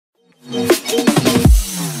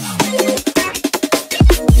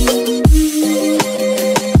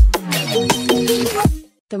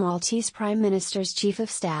Maltese Prime Minister's Chief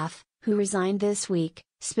of Staff, who resigned this week,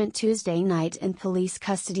 spent Tuesday night in police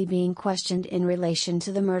custody being questioned in relation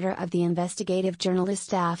to the murder of the investigative journalist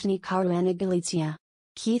Daphne Caruana Galizia.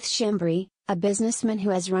 Keith Schembri, a businessman who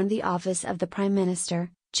has run the office of the Prime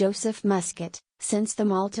Minister, Joseph Muscat, since the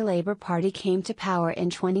Malta Labour Party came to power in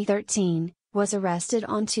 2013, was arrested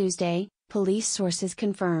on Tuesday, police sources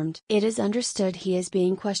confirmed. It is understood he is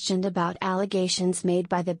being questioned about allegations made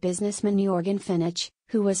by the businessman Yorgen Fenech,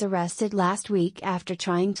 who was arrested last week after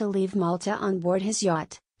trying to leave Malta on board his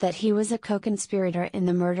yacht, that he was a co-conspirator in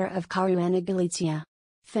the murder of Caruana Galizia.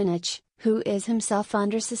 Fenech, who is himself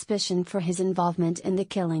under suspicion for his involvement in the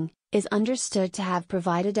killing, is understood to have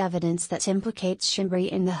provided evidence that implicates Schembri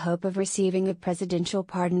in the hope of receiving a presidential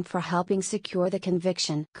pardon for helping secure the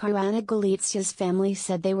conviction. Caruana Galizia's family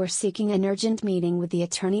said they were seeking an urgent meeting with the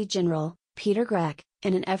Attorney General, Peter Grech,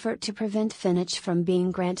 in an effort to prevent Fenech from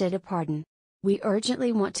being granted a pardon. "We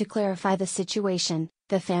urgently want to clarify the situation,"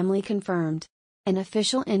 the family confirmed. An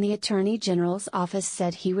official in the Attorney General's office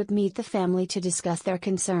said he would meet the family to discuss their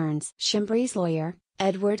concerns. Schembri's lawyer,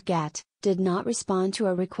 Edward Gatt, did not respond to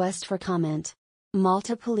a request for comment.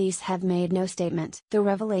 Malta police have made no statement. The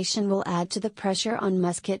revelation will add to the pressure on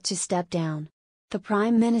Muscat to step down. The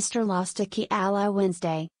Prime Minister lost a key ally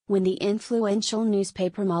Wednesday, when the influential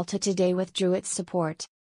newspaper Malta Today withdrew its support.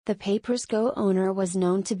 The paper's co-owner was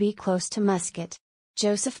known to be close to Muscat.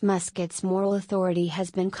 Joseph Muscat's moral authority has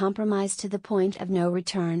been compromised to the point of no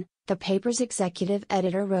return, the paper's executive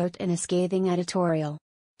editor wrote in a scathing editorial.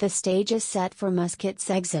 The stage is set for Muscat's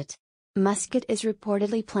exit. Muscat is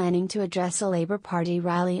reportedly planning to address a Labour Party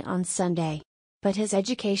rally on Sunday. But his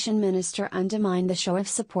education minister undermined the show of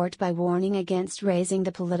support by warning against raising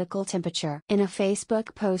the political temperature. In a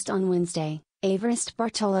Facebook post on Wednesday, Evariste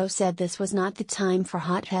Bartolo said this was not the time for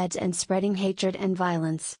hotheads and spreading hatred and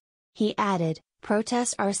violence. He added,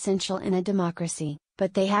 "Protests are essential in a democracy,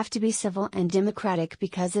 but they have to be civil and democratic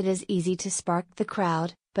because it is easy to spark the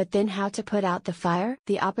crowd, but then how to put out the fire?"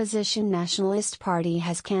 The opposition Nationalist Party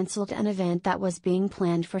has cancelled an event that was being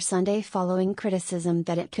planned for Sunday following criticism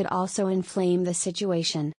that it could also inflame the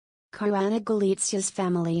situation. Caruana Galizia's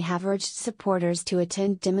family have urged supporters to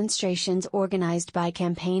attend demonstrations organized by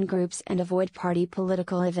campaign groups and avoid party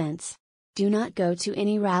political events. "Do not go to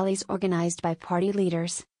any rallies organized by party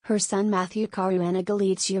leaders," her son Matthew Caruana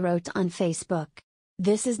Galizia wrote on Facebook.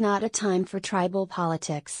 "This is not a time for tribal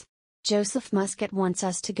politics. Joseph Muscat wants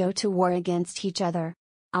us to go to war against each other.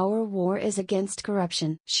 Our war is against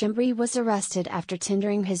corruption." Schembri was arrested after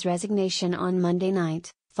tendering his resignation on Monday night,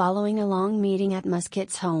 following a long meeting at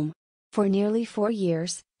Muscat's home. For nearly 4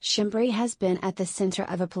 years, Schembri has been at the center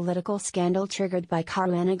of a political scandal triggered by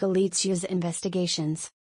Caruana Galizia's investigations.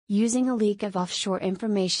 Using a leak of offshore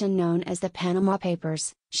information known as the Panama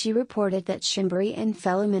Papers, she reported that Schembri and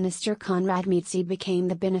fellow minister Konrad Mietze became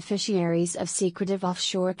the beneficiaries of secretive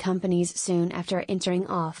offshore companies soon after entering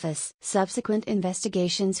office. Subsequent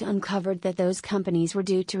investigations uncovered that those companies were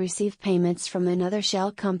due to receive payments from another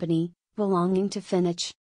shell company, belonging to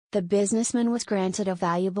Fenech. The businessman was granted a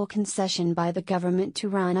valuable concession by the government to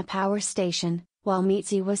run a power station, while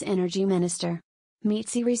Mietze was energy minister.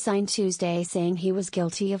 Mietze resigned Tuesday saying he was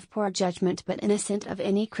guilty of poor judgment but innocent of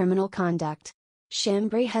any criminal conduct.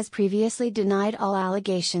 Schembri has previously denied all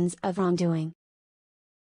allegations of wrongdoing.